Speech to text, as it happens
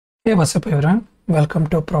Hey, what's up everyone? Welcome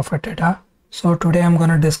to Profit Data. So today I'm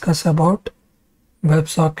going to discuss about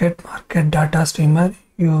WebSocket market data streamer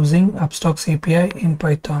using Upstox API in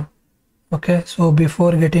Python. Okay, so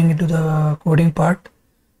before getting into the coding part,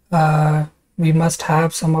 we must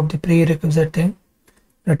have some of the prerequisite thing.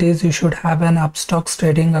 That is, you should have an Upstox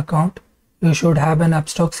trading account, you should have an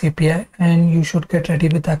Upstox API, and you should get ready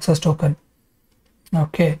with access token.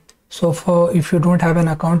 Okay, so for if you don't have an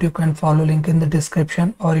account, you can follow link in the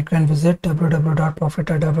description, or you can visit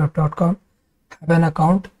www.profitadaweb.com, have an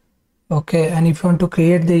account. Okay, and if you want to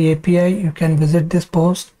create the API, you can visit this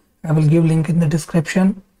post. I will give link in the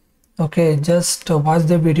description. Okay, just watch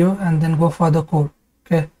the video and then go for the code.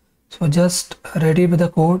 Okay, so just ready with the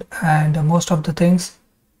code, and most of the things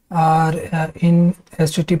are in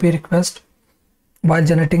HTTP request while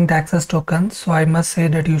generating the access token. So I must say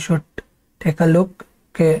that you should take a look.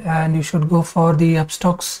 Okay, and you should go for the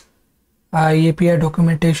Upstox API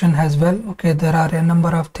documentation as well. Okay, there are a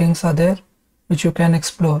number of things are there which you can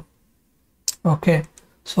explore. Okay,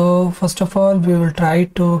 so first of all, we will try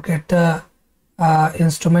to get the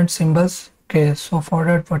instrument symbols. Okay, so for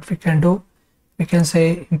that, what we can do, we can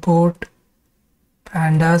say import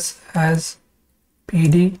pandas as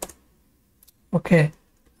PD. Okay,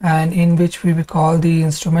 and in which we will call the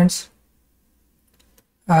instruments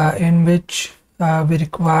in which we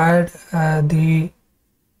required the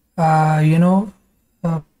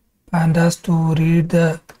pandas to read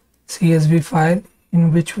the CSV file,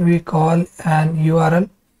 in which we call an URL.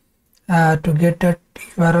 To get that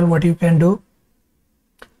URL, what you can do,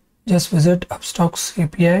 just visit Upstox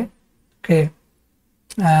API. Okay,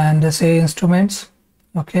 and say instruments.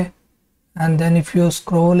 Okay, and then if you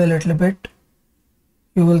scroll a little bit,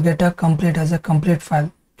 you will get a complete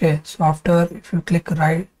file. Okay, so after, if you click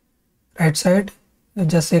right side,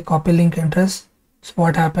 just say copy link address. So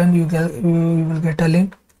what happened, you will get a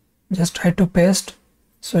link, just try to paste,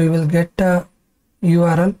 so you will get a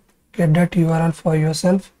URL, get that URL for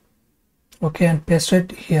yourself. Okay, and paste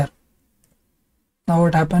it here. Now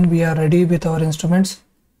what happened, we are ready with our instruments,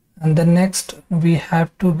 and then next we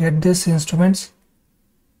have to get these instruments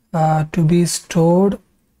to be stored.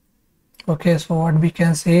 Okay, so what we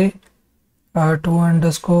can say, to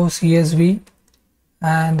underscore CSV,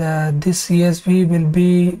 and this CSV will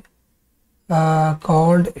be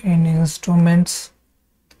called in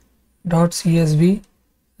instruments.csv,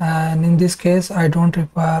 and in this case I don't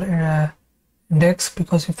require index,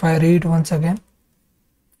 because if I read once again,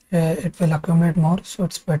 it will accumulate more, so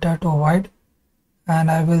it's better to avoid, and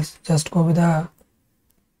I will just go with the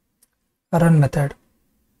run method.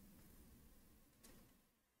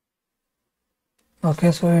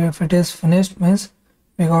 Okay, so if it is finished, means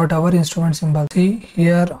we got our instrument symbol. See,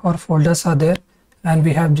 here our folders are there, and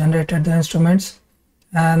we have generated the instruments,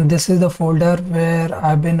 and this is the folder where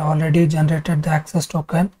I've been already generated the access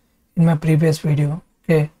token in my previous video.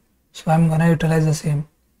 Okay, so I'm gonna utilize the same,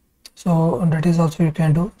 so that is also you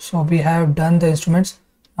can do. So we have done the instruments.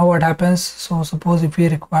 Now what happens, so suppose if we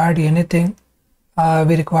required anything,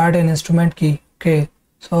 we required an instrument key. Okay,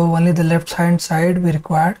 so only the left hand side we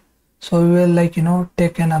required, so we will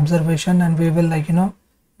take an observation, and we will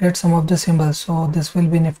get some of the symbols. So this will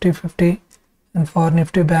be Nifty 50, and for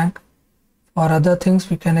Nifty Bank, for other things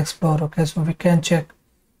we can explore. Okay, so we can check.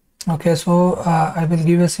 Okay, so I will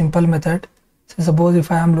give a simple method. So suppose if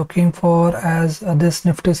I am looking for as this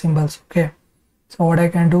Nifty symbols. Okay, so what I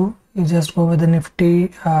can do is just go with the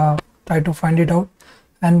Nifty, try to find it out,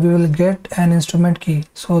 and we will get an instrument key.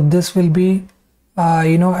 So this will be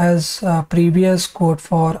as previous code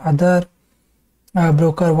for other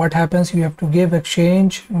broker. What happens, you have to give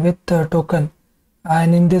exchange with token,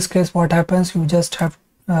 and in this case what happens, you just have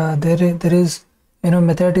there is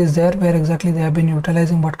method is there where exactly they have been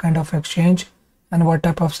utilizing what kind of exchange and what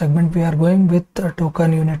type of segment we are going with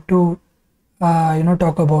token you need to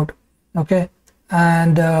talk about. Okay,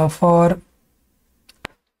 and for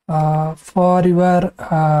your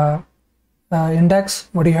index,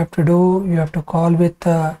 what you have to do, you have to call with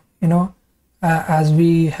as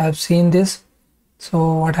we have seen this.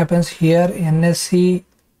 So what happens here, NSC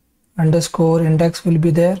underscore index will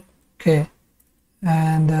be there. Okay,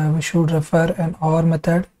 and we should refer an OR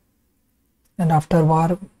method, and after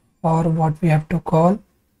var, or what we have to call,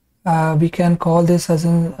 we can call this as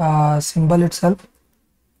a symbol itself.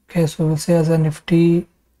 Okay, so we'll say as a Nifty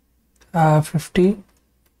 50.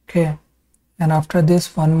 Okay, and after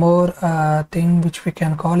this, one more thing which we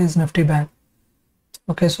can call is Nifty Bank.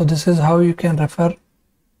 Okay, so this is how you can refer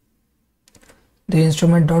the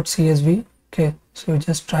instrument.csv. Okay, so you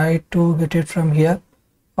just try to get it from here,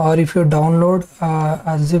 or if you download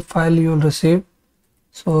a zip file you will receive.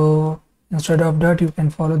 So Instead of that, you can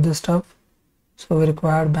follow this stuff. So we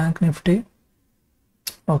require bank nifty.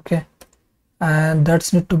 Okay, and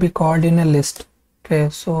that's need to be called in a list. Okay,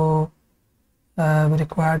 so we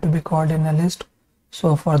require to be called in a list.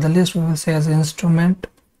 So for the list, we will say as instrument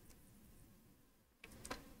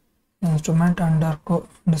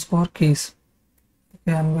underscore keys.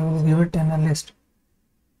 Okay, and we will give it in a list.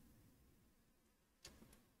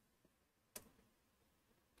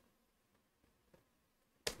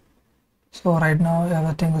 So right now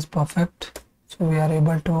everything is perfect, so we are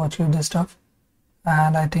able to achieve this stuff,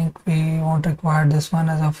 and I think we won't require this one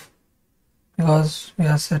as of, because we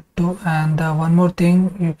are set to. And one more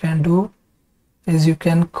thing you can do is you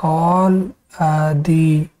can call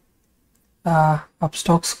the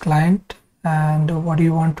Upstox client, and what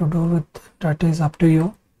you want to do with that is up to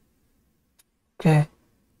you. Okay,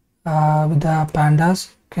 with the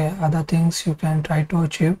pandas, okay, other things you can try to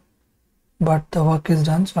achieve, but the work is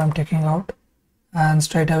done, so I'm taking out, and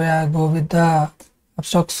straight away I go with the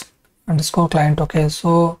Upstox underscore client. Okay,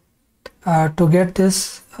 so to get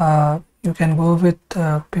this, you can go with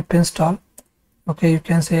pip install. Okay, you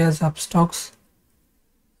can say as Upstox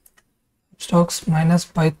minus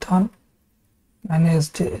Python minus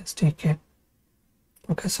SDK.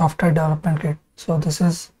 Okay, software development kit. So this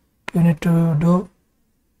is you need to do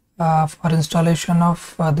for installation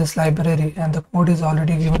of this library, and the code is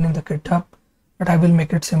already given in the GitHub, but I will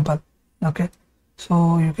make it simple. Okay,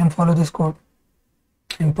 so you can follow this code.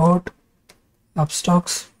 Import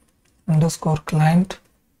Upstox underscore client.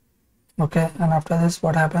 Okay, and after this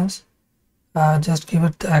what happens, just give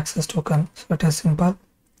it the access token. So it is simple,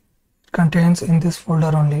 it contains in this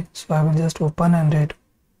folder only, so I will just open and read.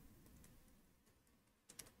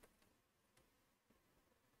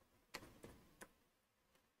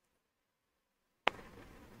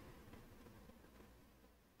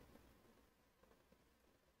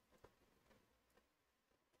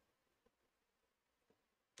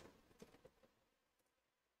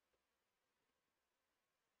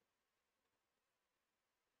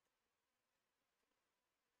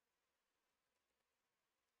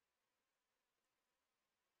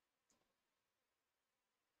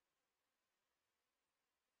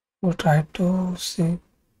 We'll try to see.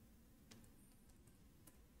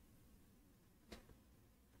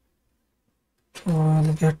 So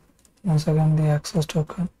we'll get once again the access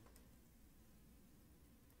token,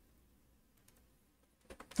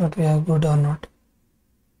 that we are good or not.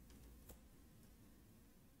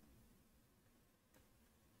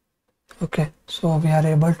 Okay, so we are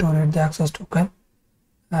able to read the access token,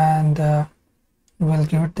 and we'll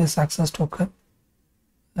give it this access token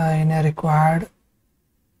in a required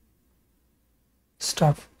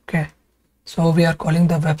stuff. Okay, so we are calling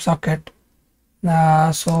the WebSocket.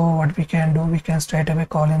 So what we can do, we can straight away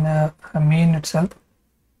call in a main itself,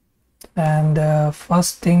 and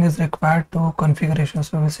first thing is required to configuration.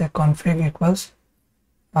 So we say config equals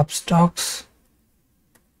Upstox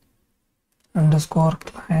underscore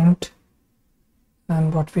client,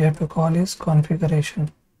 and what we have to call is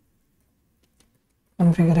configuration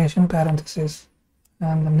parenthesis,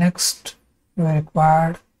 and the next we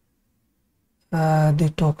required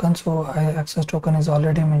the token. So access token is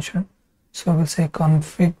already mentioned, so we'll say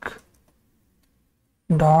config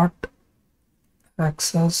dot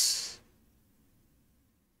access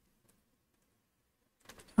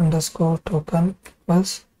underscore token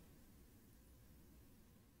equals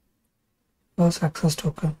access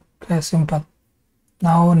token. Okay, simple.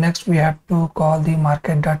 Now next we have to call the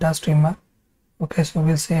market data streamer. Okay, so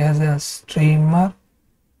we'll say as a streamer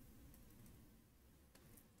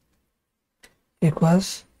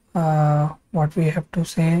equals what we have to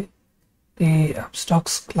say, the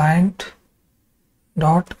Upstox client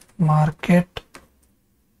dot market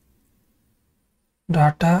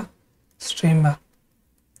data streamer.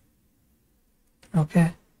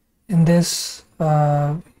 Okay, in this we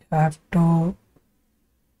have to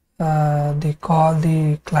call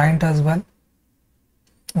the client as well.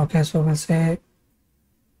 Okay, so we'll say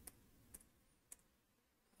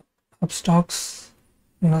Upstox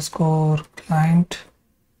underscore client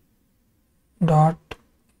dot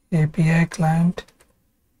API client.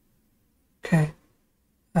 Okay,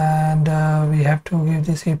 and we have to give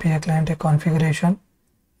this API client a configuration,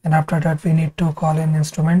 and after that we need to call in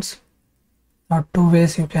instruments. Now two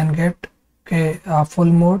ways you can get. Okay, full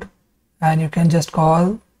mode, and you can just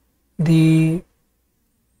call the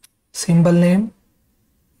symbol name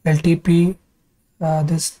LTP,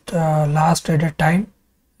 this last traded time,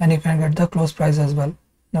 and you can get the close price as well.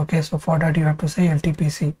 Okay, so for that you have to say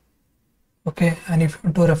LTPC. Okay, and if you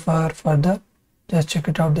want to refer further, just check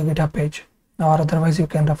it out the GitHub page, or otherwise you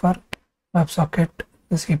can refer WebSocket,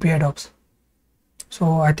 this API docs.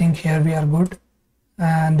 So I think here we are good,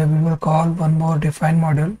 and we will call one more define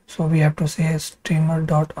module. So we have to say streamer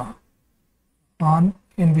dot on,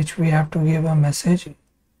 in which we have to give a message.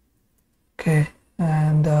 Okay,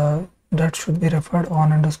 and that should be referred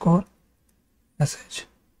on underscore message.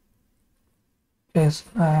 Yes,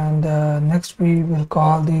 and next we will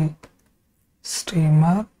call the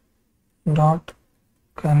streamer dot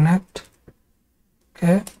connect.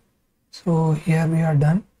 Okay, so here we are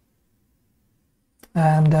done,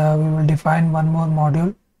 and we will define one more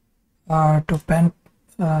module to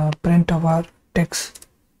print our text,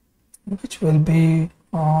 which will be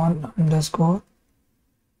on underscore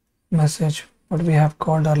message, what we have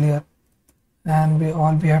called earlier, and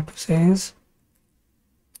all we have to say is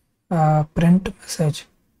print message.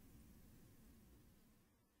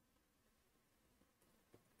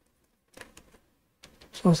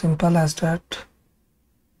 So simple as that.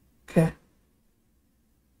 Okay,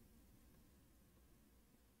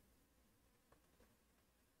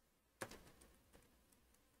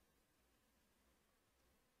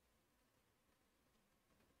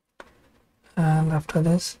 and after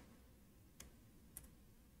this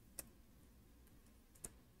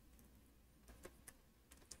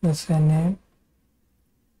let's say name,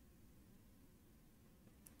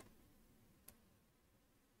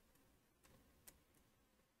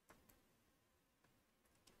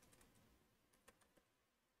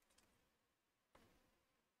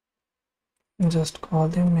 just call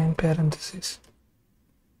the main parenthesis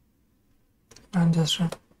and just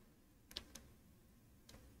run.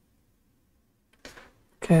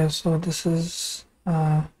 Okay, so this is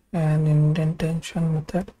an indentation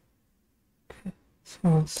method. Okay, so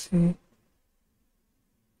let's see.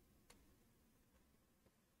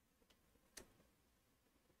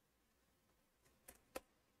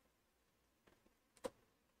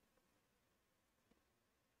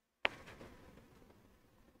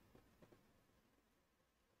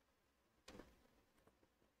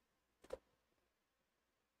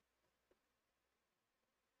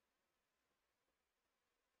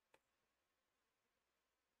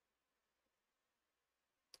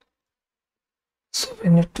 So we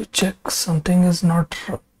need to check something is not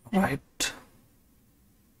right.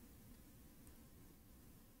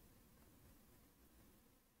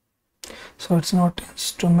 So it's not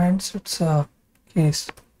instruments, it's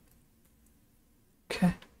keys.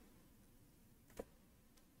 Okay.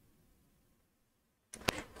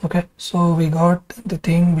 Okay, so we got the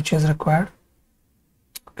thing which is required.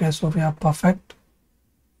 Okay, so we are perfect.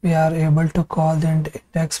 We are able to call the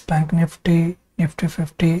index bank nifty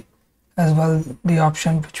 50 as well, the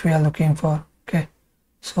option which we are looking for. Okay,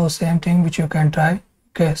 so same thing which you can try.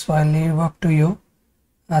 Okay, so I'll leave up to you.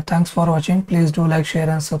 Thanks for watching. Please do like, share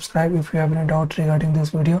and subscribe. If you have any doubt regarding this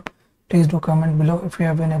video, please do comment below. If you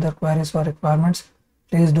have any other queries or requirements,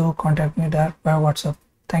 please do contact me there by WhatsApp.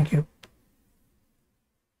 Thank you.